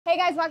Hey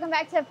guys, welcome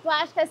back to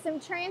Flash Custom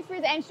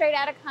Transfers and Straight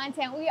Outta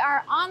Content. We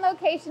are on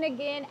location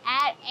again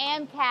at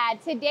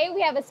AMCAD. Today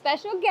we have a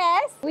special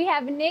guest. We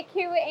have Nick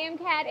here with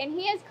AMCAD, and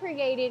he has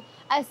created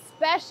a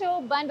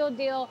special bundle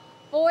deal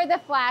for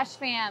the Flash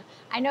fam.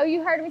 I know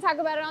you heard me talk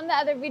about it on the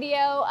other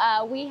video.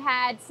 We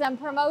had some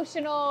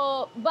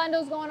promotional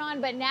bundles going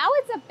on, but now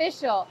it's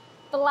official.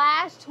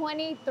 Flash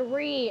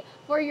 23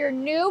 for your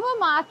new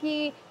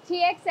Mimaki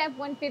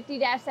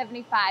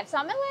TxF150-75. So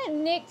I'm gonna let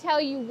Nick tell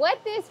you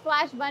what this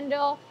Flash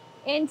bundle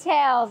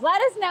entails. Let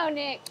us know,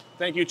 Nick.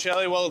 Thank you,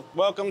 Chelly. Well,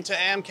 welcome to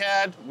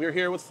AMCAD. We're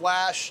here with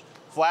Flash.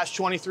 Flash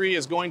 23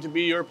 is going to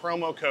be your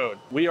promo code.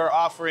 We are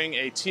offering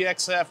a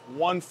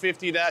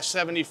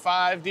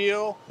TxF150-75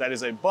 deal. That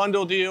is a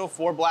bundle deal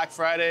for Black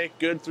Friday,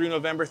 good through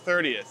November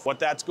 30th. What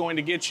that's going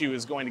to get you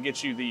is going to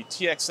get you the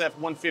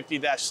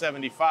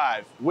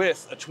TxF150-75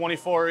 with a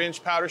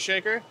 24-inch powder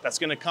shaker. That's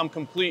going to come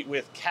complete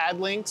with CAD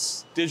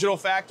links, Digital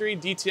Factory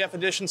DTF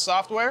Edition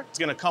software. It's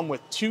going to come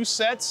with 2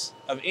 sets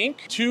of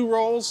ink, 2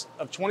 rolls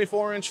of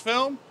 24-inch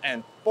film,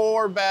 and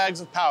 4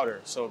 bags of powder.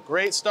 So a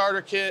great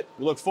starter kit.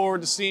 We look forward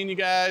to seeing you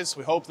guys.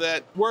 We hope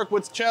that work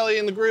with Chelly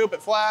and the group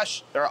at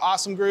Flash. They're an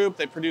awesome group.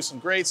 They produce some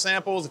great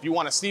samples. If you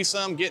want to see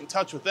some, get in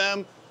touch with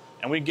them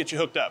and we can get you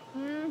hooked up.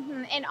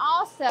 And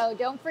also,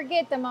 don't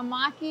forget the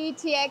Mimaki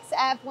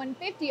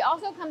TxF150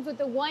 also comes with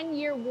a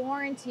 1-year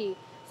warranty.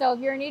 So if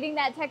you're needing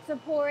that tech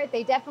support,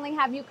 they definitely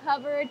have you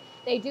covered.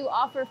 They do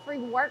offer free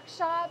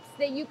workshops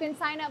that you can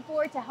sign up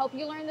for to help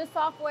you learn the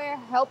software,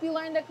 help you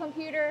learn help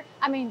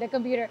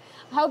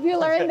you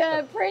learn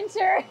the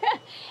printer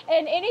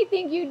and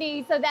anything you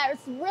need. So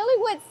that's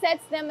really what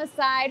sets them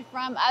aside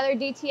from other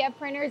DTF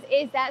printers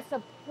is that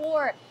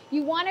support.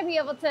 You want to be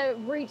able to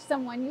reach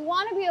someone. You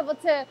want to be able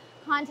to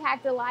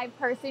contact a live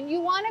person.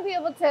 You want to be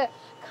able to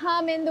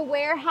come in the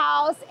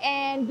warehouse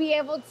and be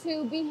able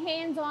to be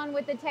hands-on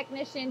with the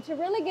technician to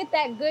really get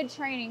that good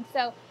training.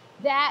 So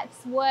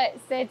that's what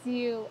sets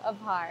you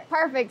apart.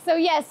 Perfect. So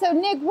yes, so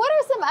Nick, what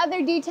are some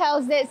other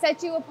details that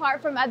set you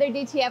apart from other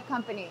DTF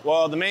companies?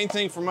 Well, the main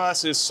thing from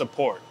us is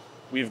support.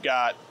 We've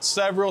got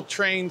several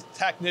trained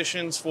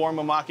technicians for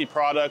Mimaki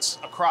products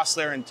across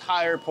their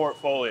entire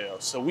portfolio.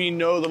 So we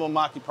know the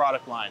Mimaki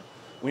product line.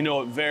 We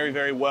know it very,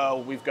 very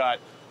well. We've got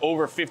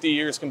over 50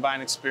 years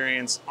combined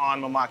experience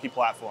on Mimaki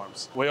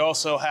platforms. We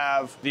also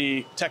have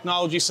the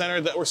technology center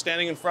that we're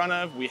standing in front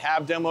of. We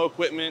have demo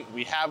equipment.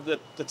 We have the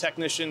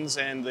technicians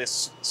and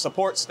this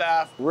support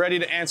staff ready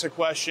to answer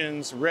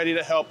questions, ready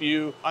to help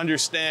you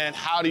understand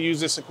how to use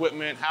this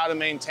equipment, how to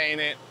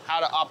maintain it, how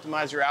to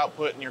optimize your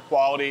output and your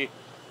quality,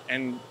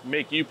 and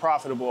make you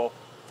profitable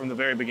from the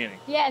very beginning.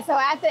 Yeah, so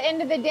at the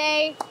end of the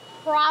day,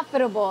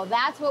 profitable.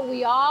 That's what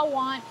we all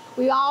want.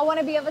 We all want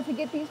to be able to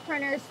get these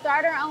printers,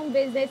 start our own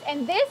business.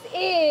 And this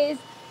is,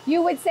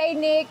 you would say,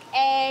 Nick,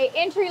 a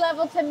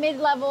entry-level to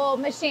mid-level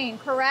machine,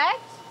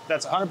 correct?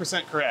 That's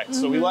 100% correct.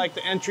 So we like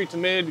the entry to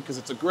mid because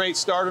it's a great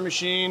starter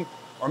machine,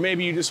 or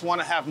maybe you just want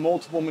to have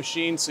multiple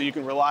machines so you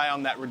can rely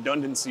on that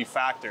redundancy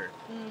factor.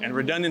 And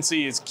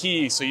redundancy is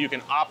key so you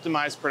can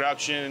optimize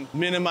production,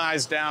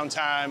 minimize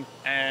downtime,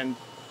 and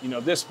you know,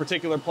 this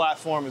particular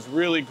platform is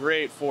really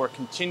great for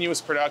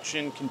continuous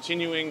production,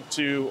 continuing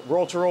to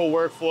roll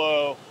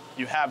workflow.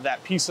 You have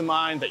that peace of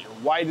mind that your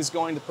white is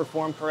going to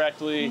perform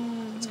correctly.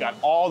 It's got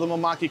all the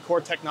Mimaki core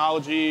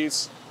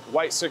technologies,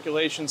 white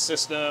circulation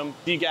system,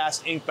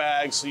 degassed ink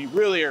bags, so you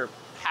really are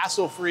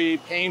hassle-free,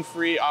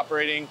 pain-free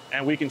operating,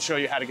 and we can show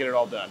you how to get it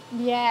all done.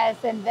 Yes,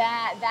 and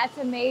that's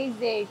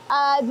amazing.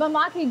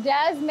 Mimaki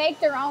does make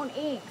their own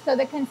ink, so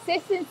the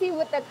consistency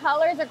with the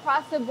colors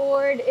across the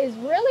board is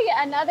really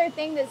another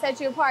thing that sets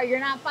you apart. You're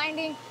not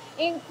finding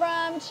ink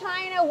from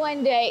China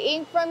one day,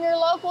 ink from your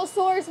local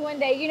source one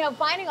day, you know,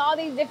 finding all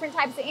these different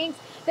types of inks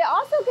that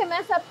also can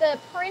mess up the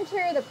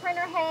printer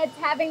heads,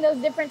 having those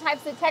different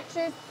types of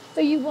textures, so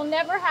you will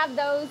never have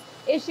those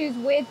issues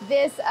with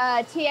this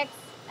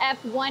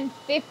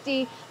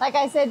TxF150. Like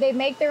I said, they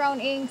make their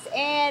own inks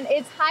and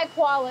it's high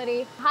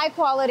quality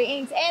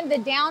inks, and the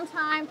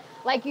downtime,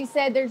 like you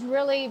said, there's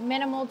really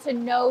minimal to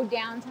no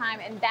downtime,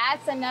 and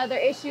that's another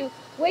issue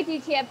with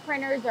DTF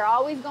printers. They're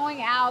always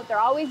going out, they're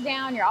always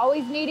down, you're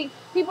always needing,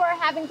 people are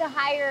having to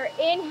hire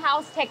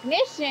in-house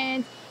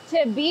technicians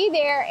to be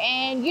there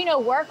and, you know,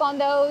 work on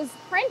those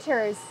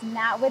printers.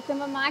 Not with the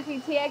Mimaki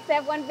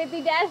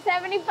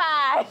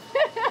TxF150-75.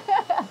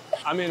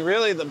 I mean,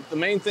 really, the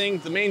main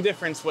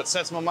difference, what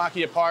sets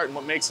Mimaki apart and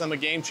what makes them a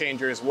game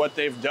changer is what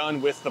they've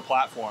done with the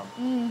platform.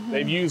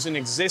 They've used an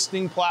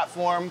existing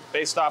platform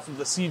based off of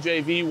the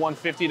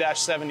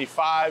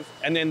CJV150-75,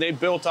 and then they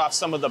built off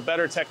some of the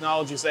better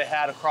technologies they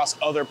had across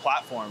other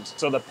platforms.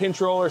 So the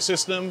pinch roller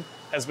system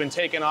has been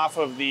taken off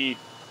of the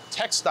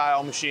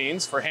textile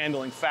machines for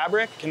handling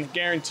fabric. Can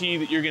guarantee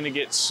that you're going to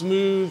get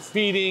smooth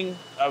feeding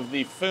of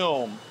the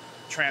film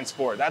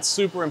transport. That's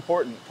super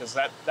important because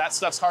that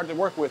stuff's hard to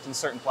work with in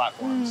certain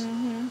platforms.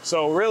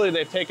 So really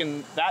they've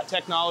taken that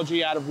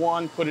technology out of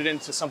one, put it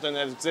into something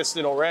that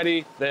existed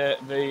already.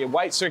 The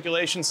white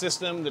circulation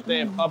system that they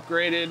have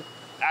upgraded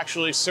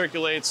actually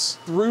circulates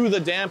through the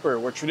damper,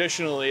 where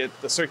traditionally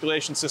the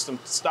circulation system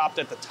stopped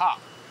at the top.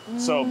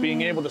 So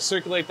being able to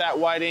circulate that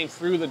white ink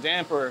through the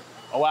damper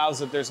allows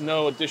that there's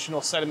no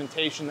additional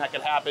sedimentation that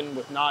could happen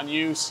with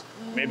non-use,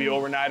 maybe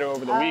overnight or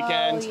over the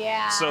weekend.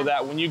 So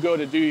that when you go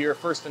to do your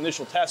first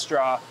initial test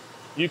draw,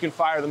 you can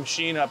fire the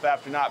machine up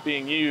after not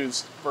being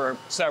used for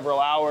several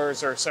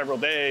hours or several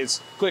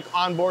days. Click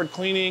onboard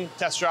cleaning,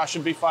 test draw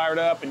should be fired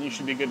up, and you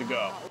should be good to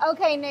go.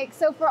 Okay, Nick,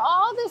 so for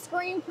all the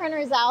screen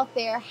printers out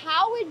there,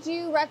 how would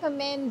you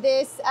recommend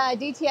this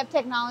DTF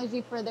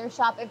technology for their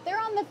shop? If they're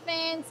on the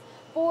fence,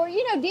 for,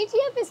 you know,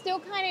 DTF is still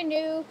kind of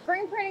new.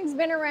 Screen printing's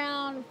been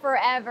around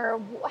forever.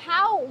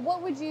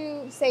 What would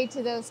you say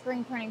to those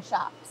screen printing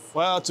shops?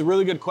 Well, it's a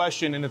really good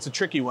question, and it's a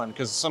tricky one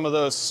because some of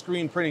those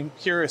screen printing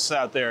purists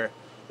out there,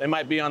 they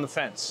might be on the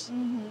fence.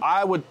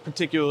 I would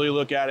particularly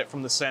look at it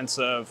from the sense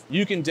of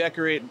you can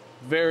decorate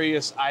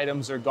various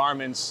items or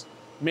garments.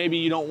 Maybe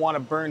you don't want to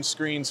burn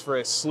screens for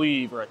a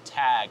sleeve or a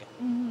tag.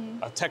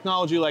 A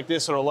technology like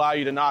this will allow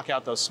you to knock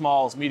out those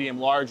smalls, medium,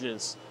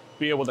 larges,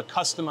 be able to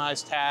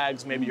customize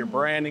tags, maybe you're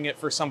branding it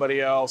for somebody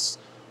else,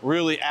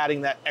 really adding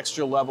that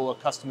extra level of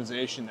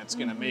customization that's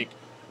gonna make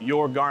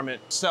your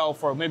garment sell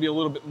for maybe a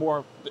little bit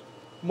more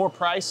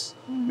price.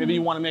 Maybe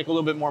you wanna make a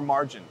little bit more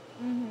margin.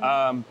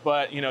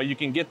 But you know, you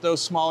can get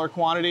those smaller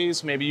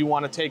quantities. Maybe you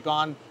wanna take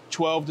on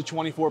 12 to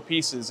 24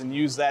 pieces and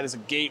use that as a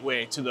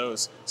gateway to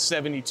those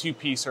 72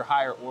 piece or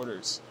higher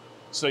orders.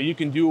 So you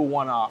can do a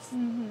one-off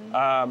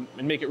and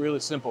make it really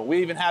simple.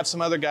 We even have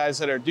some other guys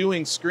that are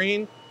doing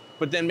screen,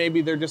 but then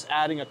maybe they're just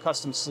adding a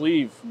custom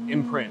sleeve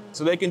imprint.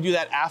 So they can do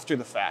that after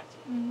the fact.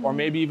 Or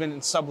maybe even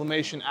in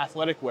sublimation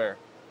athletic wear,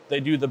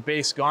 they do the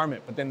base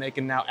garment, but then they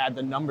can now add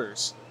the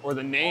numbers or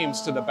the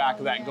names to the back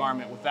of that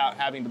garment without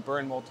having to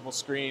burn multiple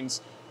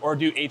screens or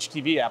do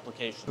HTV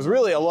applications. There's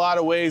really a lot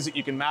of ways that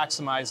you can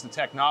maximize the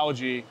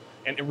technology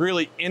and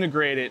really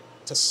integrate it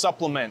to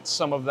supplement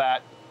some of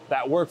that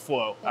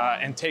workflow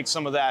and take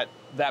some of that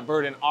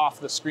burden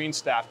off the screen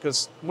staff,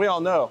 because we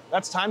all know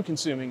that's time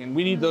consuming and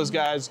we need those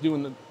guys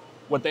doing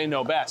what they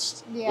know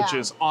best, which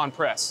is on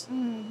press.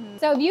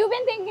 So if you've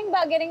been thinking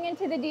about getting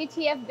into the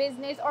DTF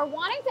business or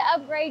wanting to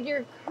upgrade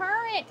your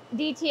current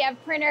DTF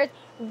printers,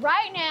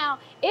 right now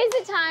is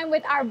the time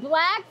with our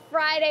Black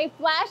Friday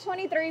Flash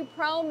 23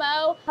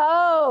 promo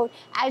code.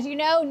 As you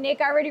know,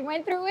 Nick already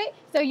went through it,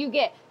 so you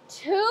get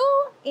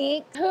 2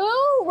 ink,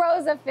 2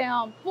 rows of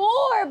film,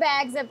 4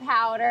 bags of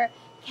powder,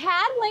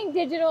 CAD-Link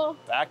Digital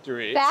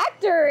Factory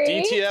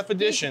DTF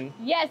edition.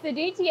 Yes, the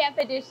DTF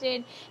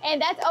edition, and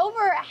that's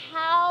over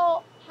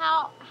how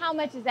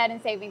much is that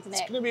in savings, Nick?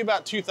 It's going to be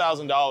about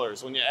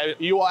 $2,000 when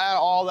you add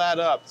all that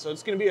up. So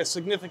it's going to be a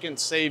significant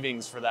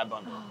savings for that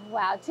bundle. Oh,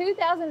 wow,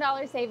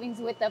 $2,000 savings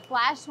with the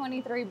Flash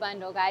 23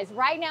 bundle, guys.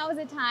 Right now is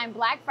the time,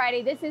 Black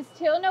Friday. This is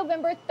till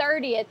November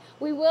 30th.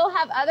 We will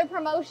have other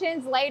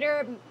promotions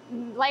later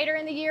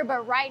in the year,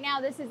 but right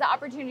now this is the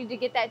opportunity to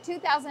get that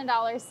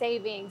 $2,000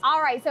 savings.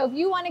 All right, so if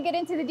you want to get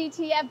into the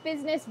DTF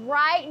business,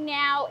 right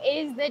now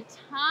is the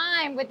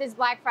time with this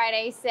Black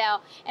Friday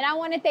sale. And I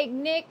want to thank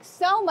Nick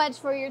so much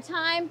for your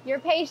time, your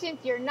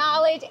patience, your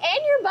knowledge, and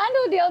your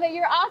bundle deal that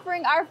you're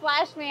offering our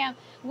Flash fam.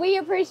 We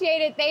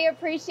appreciate it. They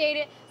appreciate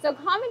it. So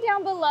comment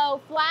down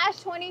below, Flash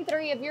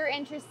 23, if you're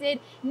interested.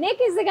 Nick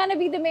is going to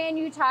be the man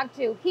you talk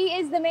to. He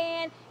is the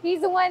man.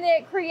 He's the one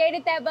that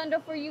created that bundle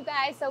for you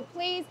guys. So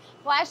please,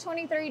 Flash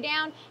 23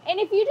 down. And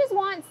if you just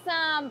want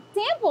some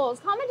samples,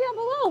 comment down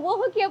below. We'll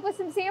hook you up with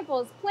some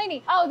samples,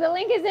 plenty. Oh, the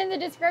link is in the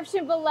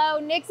description below.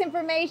 Nick's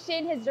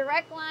information, his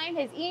direct line,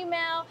 his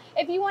email.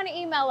 If you want to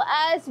email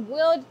us,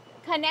 we'll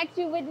connect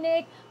you with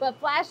Nick, but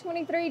Flash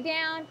 23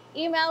 down,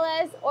 email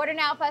us,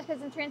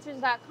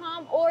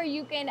 ordernow@flashcustomtransfers.com, or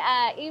you can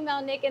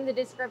email Nick in the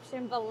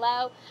description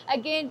below.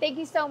 Again, thank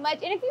you so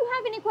much. And if you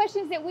have any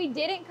questions that we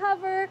didn't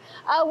cover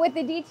with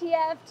the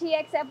DTF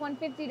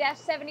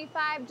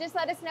TXF150-75, just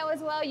let us know as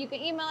well. You can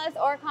email us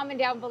or comment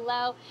down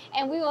below,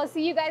 and we will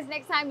see you guys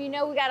next time. You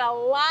know we got a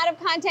lot of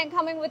content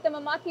coming with the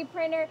Mimaki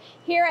printer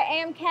here at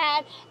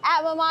AMCAD,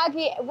 at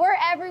Mimaki. We're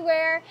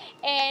everywhere,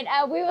 and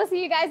we will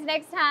see you guys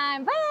next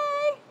time.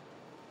 Bye!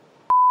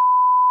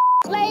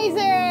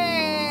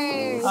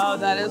 Lasers! Oh,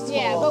 that is cool.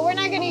 Yeah, but we're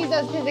not going to use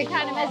those because they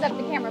kind of mess up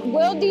the camera.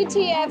 Will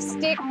DTF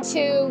stick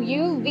to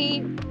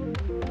UV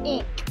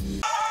ink?